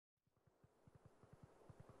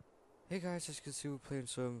Hey guys, as you can see we're playing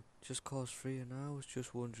some Just Cause 3 and I was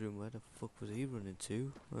just wondering where the fuck was he running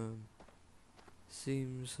to.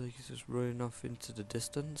 Seems like he's just running off into the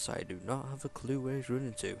distance. I do not have a clue where he's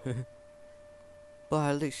running to. But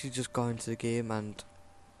I literally just got into the game and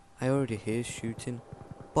I already hear shooting.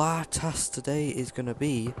 But our task today is gonna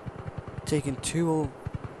be taking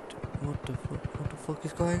what the fuck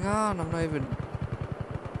is going on? I'm not even...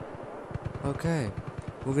 Okay.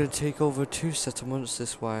 We're gonna take over 2 settlements,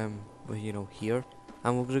 this is why I'm, here.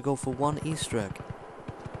 And we're gonna go for 1 Easter egg.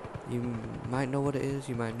 You might know what it is,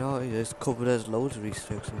 you might not. There's covered as loads of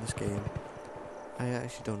Easter eggs in this game. I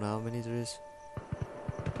actually don't know how many there is.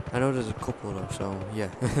 I know there's a couple though, so yeah.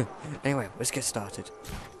 Anyway, let's get started.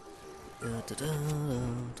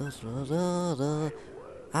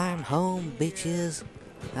 I'm home, bitches.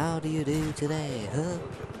 How do you do today, huh?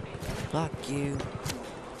 Fuck you.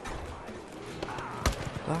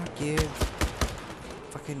 Fuck you.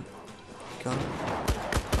 Fucking gone.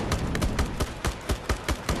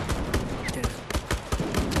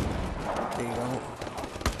 There you go.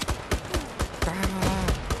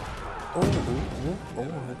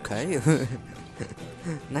 Oh, okay.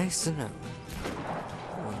 Nice to know.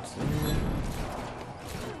 One's there.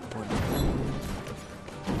 One's there.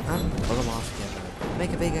 And pull them all together.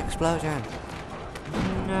 Make a big explosion.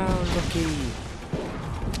 No, Lucky.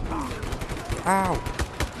 Ow!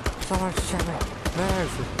 Someone shot me.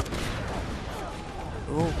 Mercy.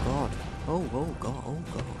 Oh god. Oh god. Oh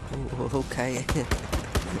god. Oh, okay.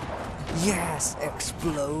 Yes!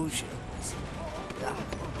 Explosions!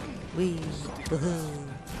 Wee!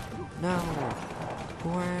 No!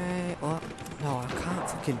 Why? What? No, I can't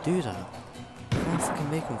fucking do that. I can't fucking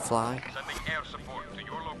make them fly. Sending air support to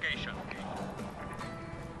your location.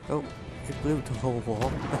 Oh, it blew the whole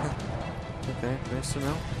wall. Okay, nice to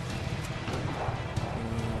know.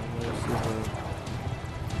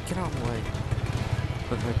 Get out of the way.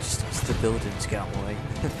 I just asked the building to get out of the way.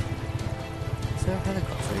 Is there a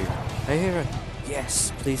helicopter here? I hear it.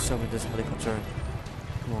 Yes, please tell me there's a helicopter.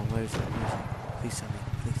 Come on, where is it? Please tell me.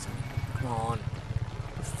 Please tell me. Come on.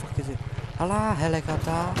 The fuck is it? Hello,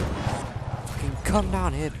 helicopter. Fucking come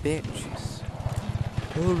down here, bitch.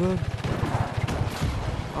 Oh, run.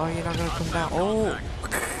 Oh, you're not gonna come down. Oh,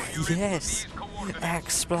 yes.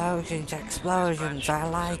 Explosions, explosions. I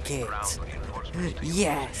like it.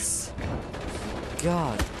 Yes.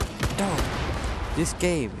 God. Don't. This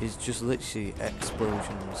game is just literally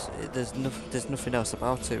explosions. There's nothing else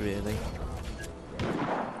about it really.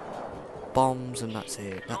 Bombs and that's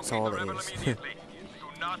it. That's all it is.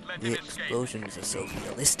 The explosions are so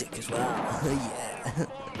realistic as well. Yeah.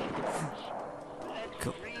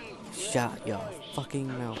 Come. Shut your fucking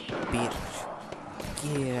mouth, bitch.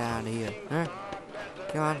 Get out of here. Huh?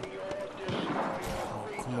 Come on. Oh,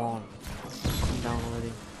 come on. Come down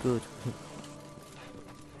already. Good.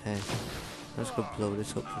 Hey. Let's go blow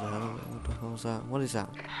this up for the hell. What the hell is that? What is that?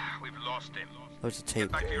 We've lost him. Oh, it's a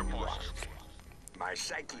tape. Back to your posts. My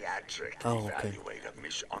psychiatric okay. evaluator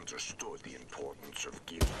misunderstood the importance of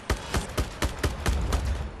giving.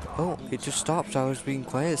 Oh, it just stopped. I was being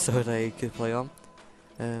quiet so that I could play on.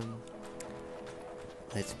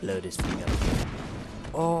 Let's blow this thing up.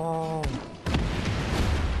 Oh.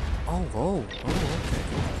 Oh,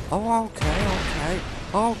 okay.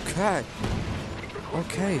 Oh, okay.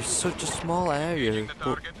 Okay, such a small area,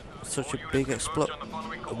 but such a big explosion.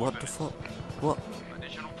 What the fuck?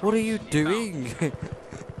 What are you doing?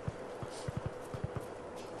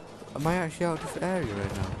 Am I actually out of the area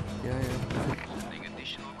right now? Yeah.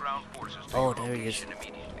 Oh, there he is.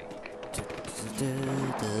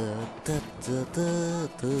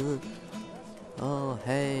 Oh,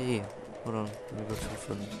 hey. Hold on, let me go to the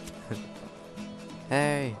front.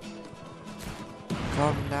 Hey.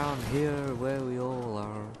 Come down here where we all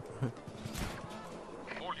are.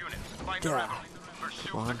 All units, find the rebel.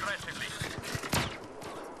 Pursue aggressively.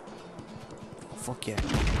 Oh, fuck yeah.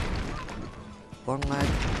 1 leg,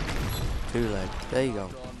 2 leg. There you go.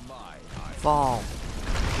 Fall.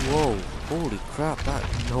 Whoa. Holy crap, that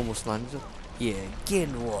almost landed. Yeah, get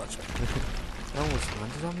in the water. That almost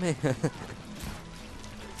landed on me.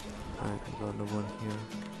 Alright, we got another one here.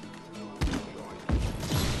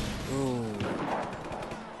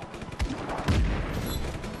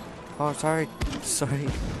 Oh, sorry.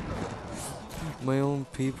 My own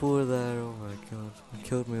people were there. Oh my god. I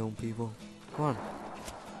killed my own people. Come on.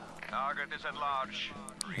 Target is at large.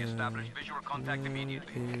 Re-establish visual contact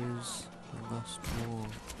immediately. Where is the last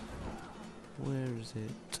one? Where is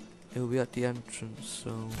it? It'll be at the entrance,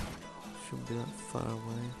 so shouldn't be that far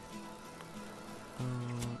away.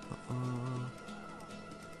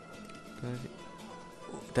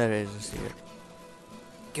 There it is. I see it.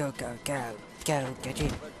 Go, go, go, go, get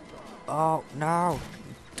in. Oh, no.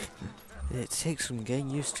 It takes some getting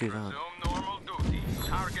used to that. Resume normal duty.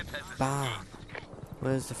 Target has Bam.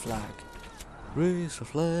 Where's the flag? Raise the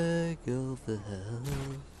flag of the hell.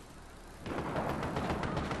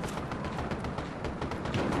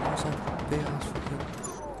 What's that big ass fucking...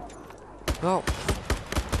 Oh!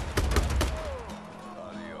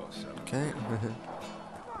 Okay.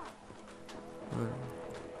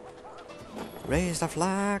 Raise the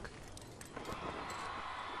flag!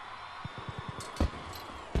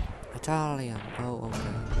 Italian. Oh,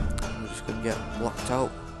 okay. I'm just gonna get blocked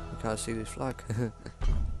out. I can't see this flag.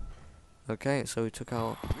 Okay, so we took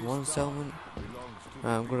out one settlement.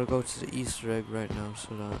 I'm gonna go to the Easter egg right now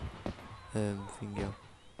so that we can go.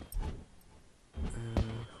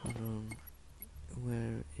 Hold on.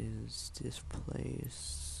 Where is this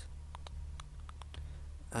place?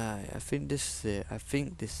 I think this is it. I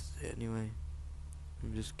think this is it anyway.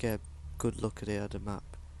 Let me just get a good look at it at the map.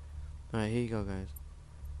 Alright, here you go, guys.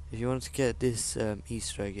 If you want to get this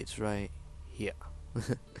Easter egg, it's right here.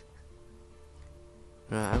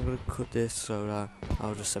 Right, I'm gonna cut this so that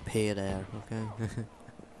I'll just appear there, okay?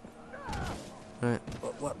 Right,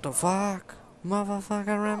 what the fuck?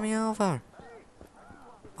 Motherfucker ran me over!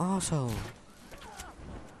 Awesome!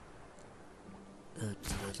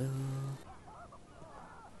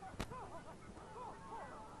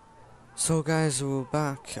 So guys, we're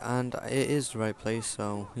back and it is the right place,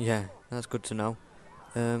 so yeah, that's good to know.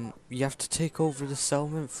 You have to take over the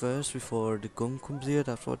settlement first before the gun comes here,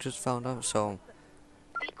 that's what I just found out, so...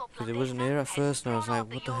 Because it wasn't here at first and I was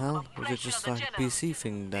like, what the hell? Was it just like a PC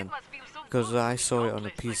thing then? Because I saw it on a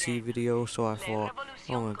PC video, so I thought,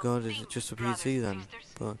 oh my god, is it just a PC then?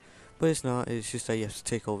 But it's not, it's just that you have to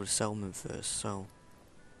take over the settlement first, so...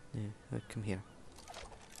 Yeah, come here.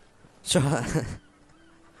 So,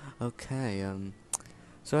 okay,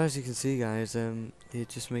 so as you can see guys, it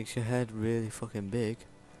just makes your head really fucking big.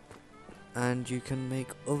 And you can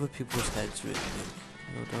make other people's heads really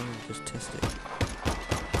big. Hold on, just test it.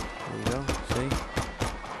 There you go, see?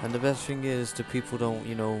 And the best thing is the people don't,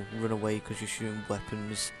 you know, run away because you're shooting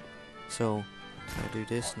weapons. So, if I do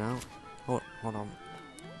this now. Hold on.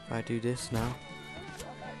 If I do this now.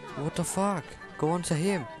 What the fuck? Go on to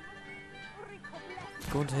him.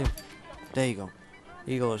 Go on to him. There you go.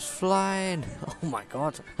 He goes flying. Oh my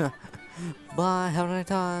god. Bye, have a nice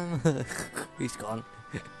time. He's gone.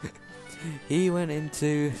 He went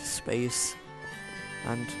into space.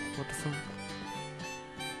 And what the fuck?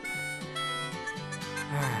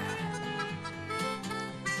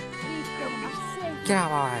 Get out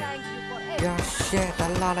of my way! Yeah, shit, a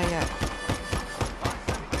lot of you!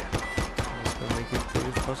 Just gonna make it as quick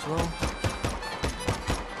as possible.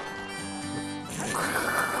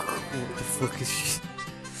 What the fuck is shit?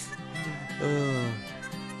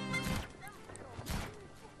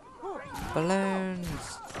 Balloons!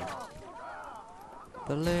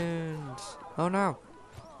 Balloons! Oh no!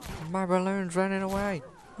 My balloon's running away!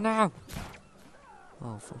 No!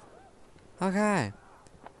 Oh, okay.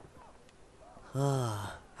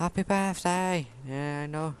 Happy birthday!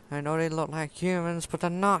 Yeah, I know they look like humans, but they're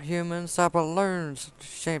not humans. They're balloons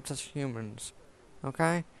shaped as humans.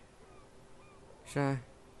 Okay? So,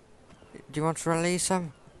 do you want to release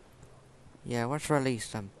them? Yeah, let's release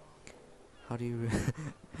them. How do you?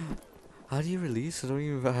 How do you release? I don't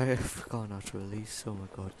even. I forgot how to release. Oh my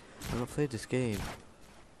god, I've not played this game.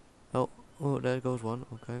 Oh, there goes one.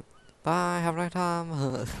 Okay. Bye, have a nice time.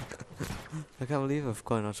 I can't believe I've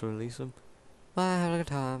forgotten how to release them. Bye, have a good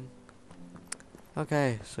time.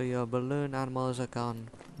 Okay, so your balloon animals are gone.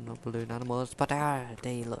 Not balloon animals, but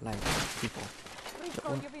they look like people.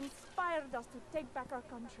 Rico, you've inspired us to take back our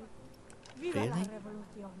country. Viva la Really?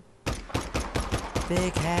 revolución.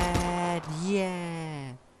 Big head,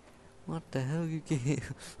 yeah. What the hell you get?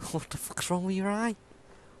 What the fuck's wrong with your eye?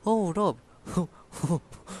 Hold up.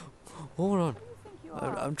 Hold on.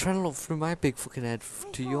 I'm trying to look through my big fucking head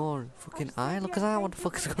to your fucking eye. Look at that. What the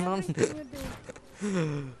fuck is going on?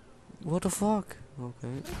 What the fuck?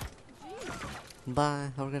 Okay.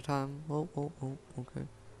 Bye. Have a good time. Oh. Okay.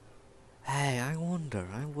 Hey, I wonder.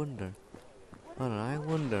 Hold on. I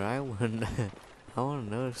wonder. I want to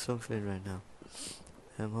know something right now.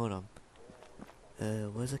 Hold on.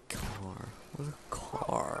 Where's a car?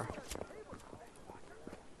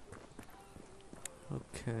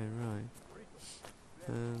 Okay, right.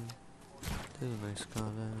 There's a nice car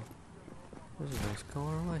there. There's a nice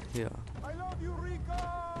car right here. I love you,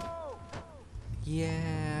 Rico!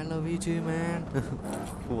 Yeah, I love you too, man.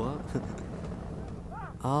 What?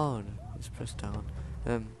 Oh, it's pressed down.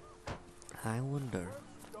 I wonder.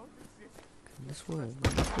 Can this work?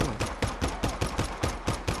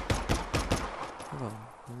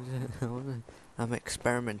 hold on. I'm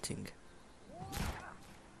experimenting.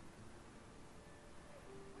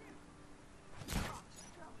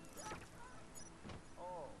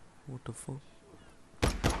 What the fuck?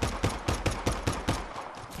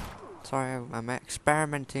 Sorry, I'm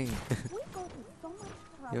experimenting.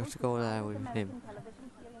 You have to go there with him.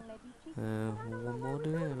 One more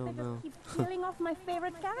do it? I don't know. Peeling off my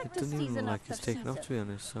favorite It character doesn't even season look like after it's taken off, season. to be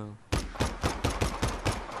honest, so.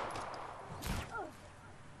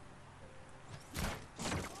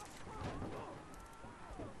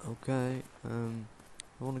 Okay,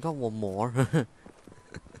 I've only got one more.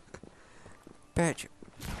 Bitch!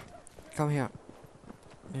 Come here.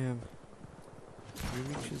 You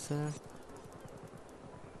reaches there?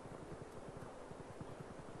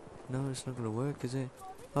 No, it's not gonna work, is it?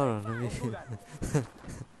 Hold on, let me.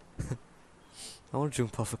 I want to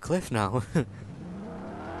jump off a cliff now.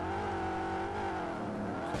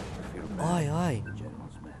 Oi, oi!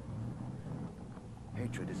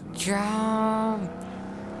 Jump!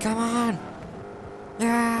 Come on!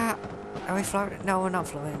 Yeah! Are we floating? No, we're not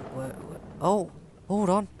floating. Oh! Hold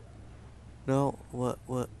on! No, we're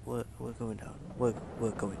going down. We're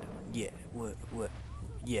going down.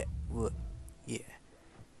 Yeah, yeah.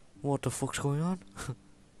 What the fuck's going on?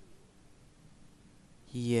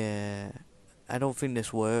 Yeah. I don't think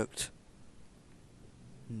this worked.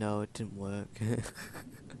 No, it didn't work.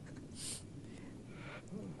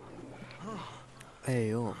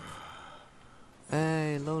 Hey, up.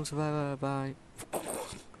 Hey, lone survivor, bye.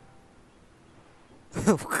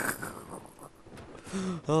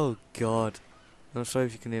 Oh god. I'm sorry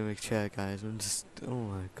if you can hear my chair, guys. I'm just. Oh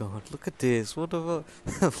my god, look at this. What the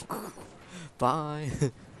fuck? Bye.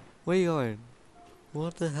 Where you going?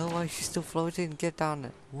 What the hell? Why is she still floating? Get down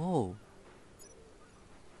there. Whoa.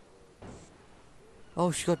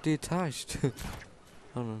 Oh, she got detached.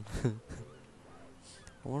 Hold on.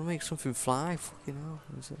 I want to make something fly. Fucking hell.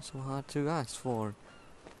 Is that so hard to ask for?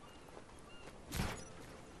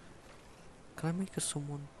 Can I make a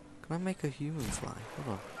someone? Can I make a human fly?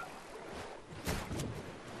 Hold on.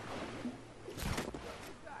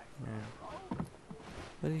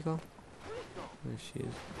 Where did he go? There she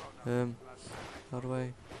is. How do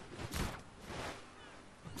I?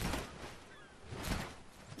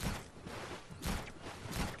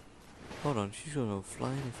 Hold on, she's gonna go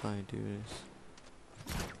flying if I do this.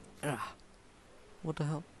 Ah, what the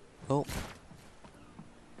hell? Oh.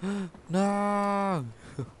 No!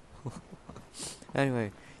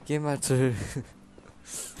 Anyway, getting back to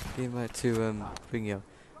Bingo.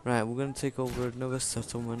 Right, we're gonna take over another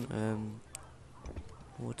settlement.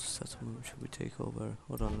 What settlement should we take over?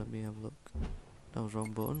 Hold on, let me have a look. That was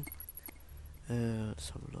wrong button. Let's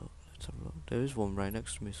have a look. There is one right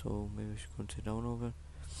next to me, so maybe I should go and take that one over.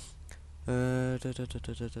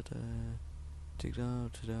 Take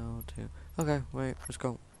down. Okay, wait, let's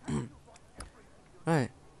go.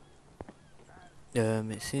 Right.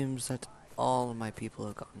 It seems that all of my people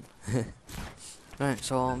are gone. Right,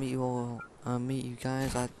 so I'll meet you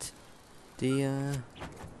guys at the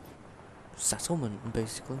settlement,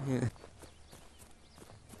 basically.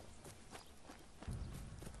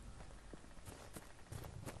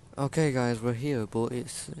 Okay, guys, we're here, but it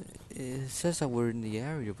says that we're in the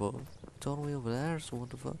area, but it's all the way over there. So what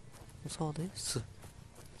the fuck? What's all this?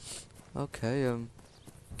 Okay,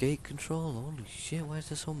 gate control. Holy shit! Why is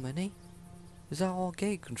there so many? Is that all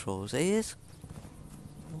gate controls? It is.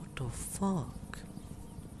 What the fuck?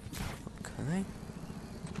 Okay.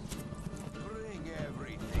 Bring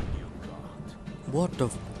everything you got. What the?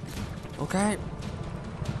 Okay.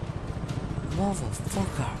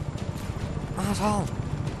 Motherfucker. Asshole.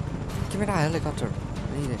 Give me that helicopter. I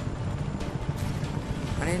need it.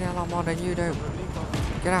 I need it a lot more than you do.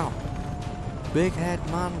 Get out. Big head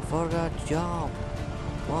man for the job.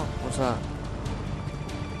 What? What's that?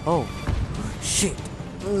 Oh. Shit.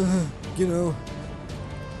 You know.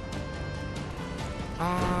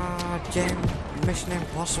 Jim. Mission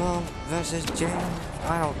Impossible versus Jim.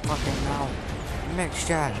 I don't fucking know.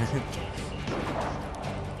 Mixture.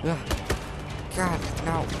 God,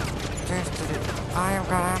 no. I have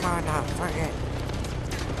got ammo now. Fuck it.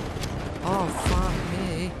 Oh, fuck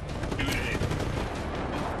me.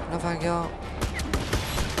 No, thank you.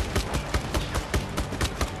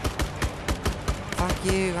 Fuck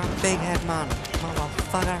you, I'm Big Head Man,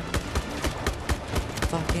 motherfucker.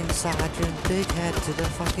 Fucking Sergeant Big Head to the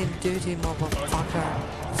fucking duty, motherfucker.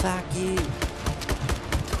 Fuck you.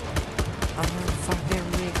 I'm a fucking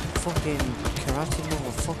big fucking karate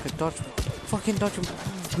motherfucker. Dodge him.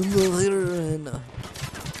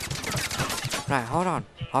 Right, hold on.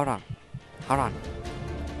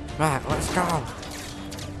 Right, let's go.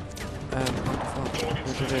 what the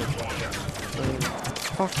fuck?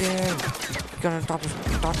 Fuck you! You're gonna dodge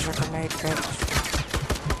a grenade, bitch!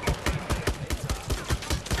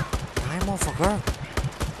 Hi, motherfucker!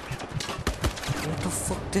 What the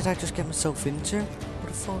fuck did I just get myself into? What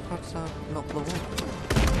the fuck? How did that not blow up?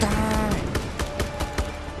 Die!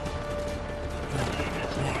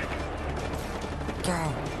 Go!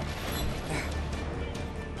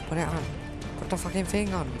 Put it on. Put the fucking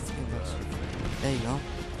thing on. There you go.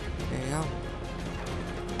 There you go.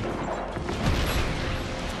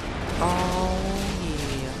 Oh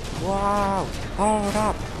yeah. Wow. Hold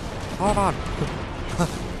up. Hold on.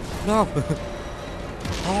 No.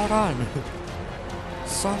 Hold on.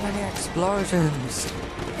 So many explosions.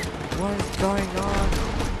 What is going on?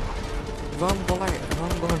 Run, bullet.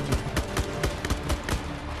 Run.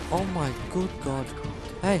 Oh my good god.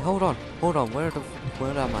 Hey, hold on. Where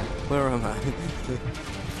am I?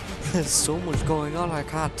 There's so much going on, I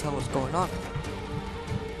can't tell what's going on.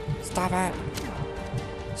 Stop it!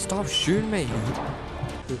 Stop shooting me!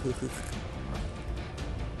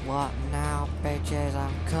 What now, bitches?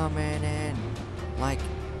 I'm coming in. Like,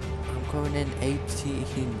 I'm coming in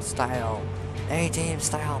 18 style. 18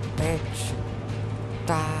 style, bitch!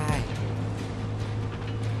 Die!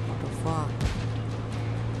 What the fuck?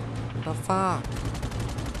 What the fuck?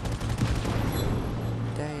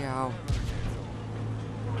 There you go.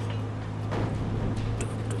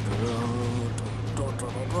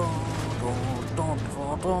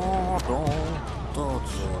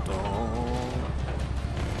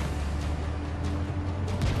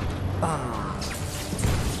 Bam!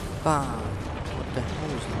 Bam! What the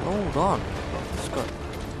hell is that? Hold on! Let's go.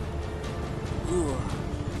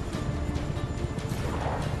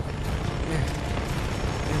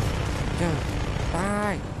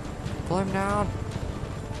 Die! Pull him down!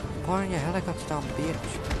 Pulling your helicopter down,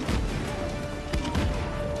 bitch!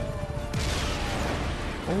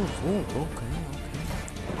 Oh, okay.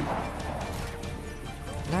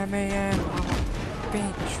 Let me in,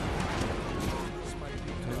 bitch!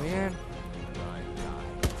 Let me in!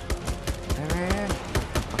 Let me in!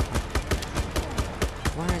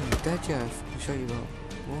 Why are you dead yet? I'll show you about.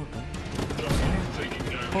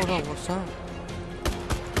 Hold on, what's that?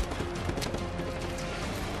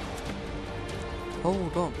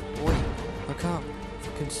 Hold on, wait, I can't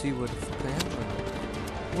fucking see what the fuck I am.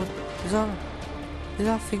 What is that? Is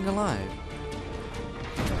that thing alive?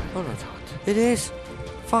 Hold on. It is!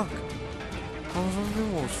 Fuck! I was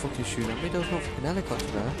wondering what was fucking shooting at me. There was no fucking helicopter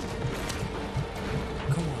there.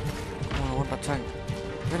 Come on, I want that tank.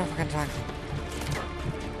 Give me that fucking tank.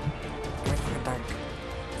 Give me the fucking tank.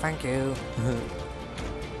 Thank you.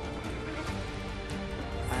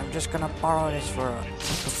 I'm just gonna borrow this for a... What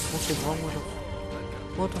the fuck is wrong with it?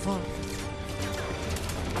 What the fuck?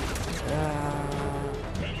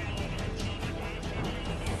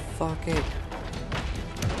 Fuck it.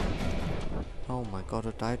 Oh my god,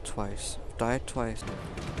 I died twice. I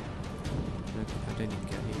didn't even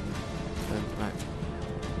get hit. Right.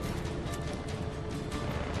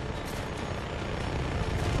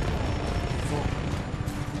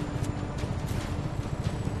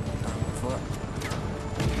 Foot.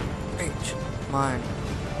 H. Mine.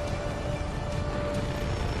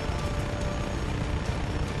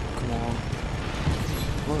 Come on.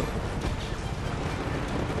 Whoa.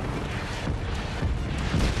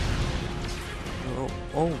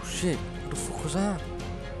 Oh shit, what the fuck was that?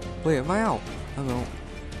 Wait, am I out? I'm out.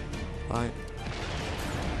 Right.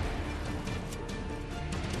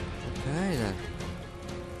 Okay then.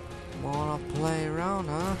 Wanna play around,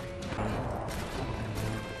 huh?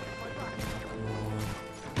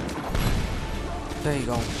 There you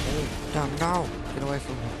go. Oh, damn, no! Get away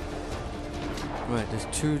from me. Right, there's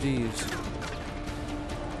 2 of these.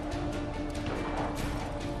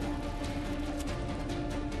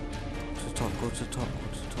 Go to the top, go to the top.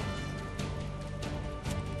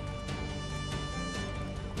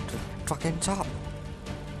 Go to the fucking top! Go.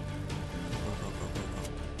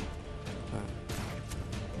 Right.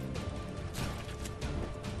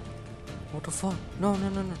 What the fuck? No. Are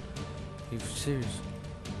you serious?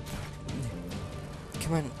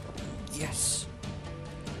 Come on. Yes!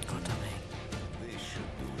 God damn it. This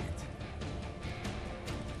should do it.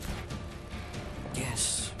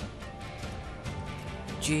 Yes!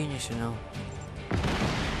 Genius, you know.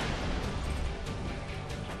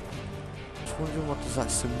 Just wondering what does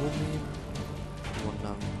that symbol mean? One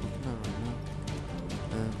down, no.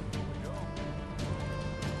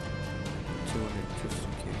 200 just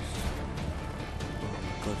in case. Oh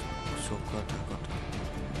my god, I'm so glad I got that.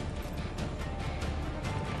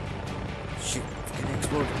 Shit, fucking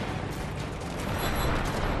exploded.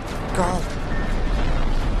 Go!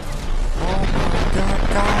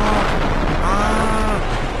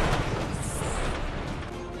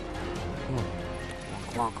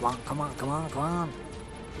 Come on, come on, come on, come on.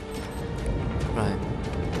 Right.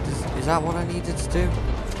 Is that what I needed to do?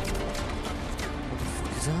 What the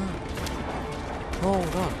fuck is that?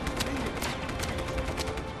 Hold on.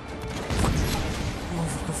 Oh,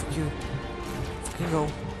 fuck you. Fucking go.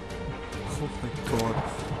 Oh my god.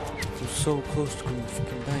 I'm so close to going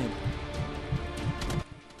fucking dying.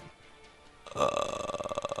 Are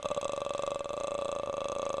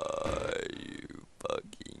you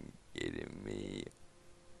fucking kidding me?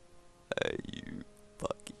 Are you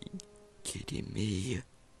fucking kidding me?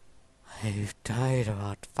 I've died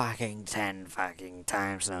about fucking 10 fucking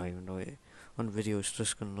times now, even though on video it's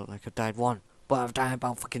just gonna look like I've died one. But I've died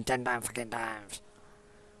about fucking 10 fucking times.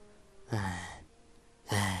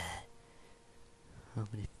 How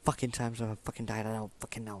many fucking times have I fucking died? I don't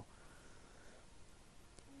fucking know.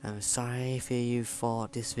 I'm sorry if you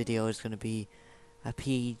thought this video is gonna be a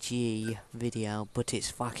PG video, but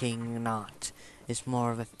it's fucking not. It's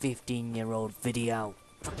more of a 15-year-old video.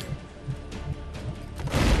 Fuck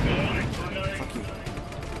you.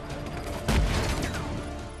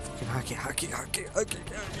 Fucking hack it. Fucking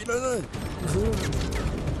kill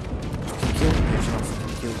me, I'll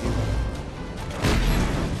fucking kill you.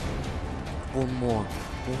 One more.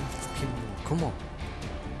 One fucking more. Come on.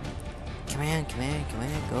 Come on,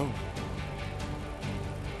 go.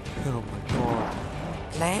 Oh my god.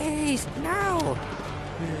 Please, no!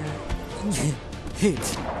 Hit.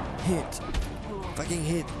 Fucking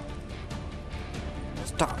hit.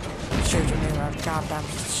 Stop shooting me around goddamn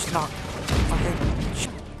slot. Fucking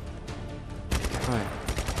Right.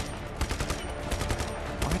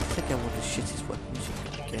 Why do you think I want to shit his weapons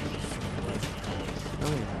again? No,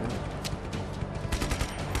 no.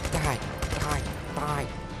 Die.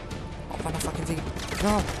 Open the fucking thing.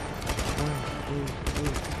 No!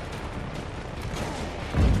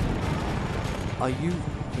 Are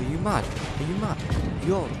you mad?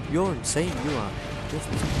 You're insane, you are. You're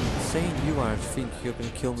insane, you are, to think you're gonna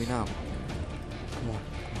kill me now. Come on.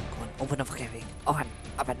 Open the fucking thing. Open.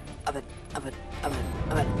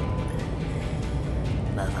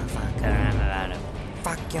 Motherfucker.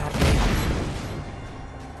 Fuck your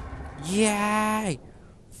Yay!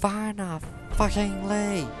 Finally!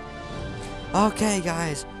 Okay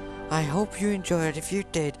guys, I hope you enjoyed. If you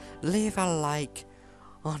did, leave a like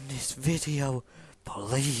on this video,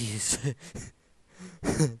 please.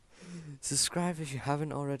 Subscribe if you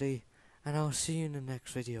haven't already, and I'll see you in the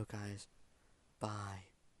next video guys. Bye.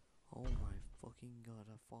 Oh my fucking god.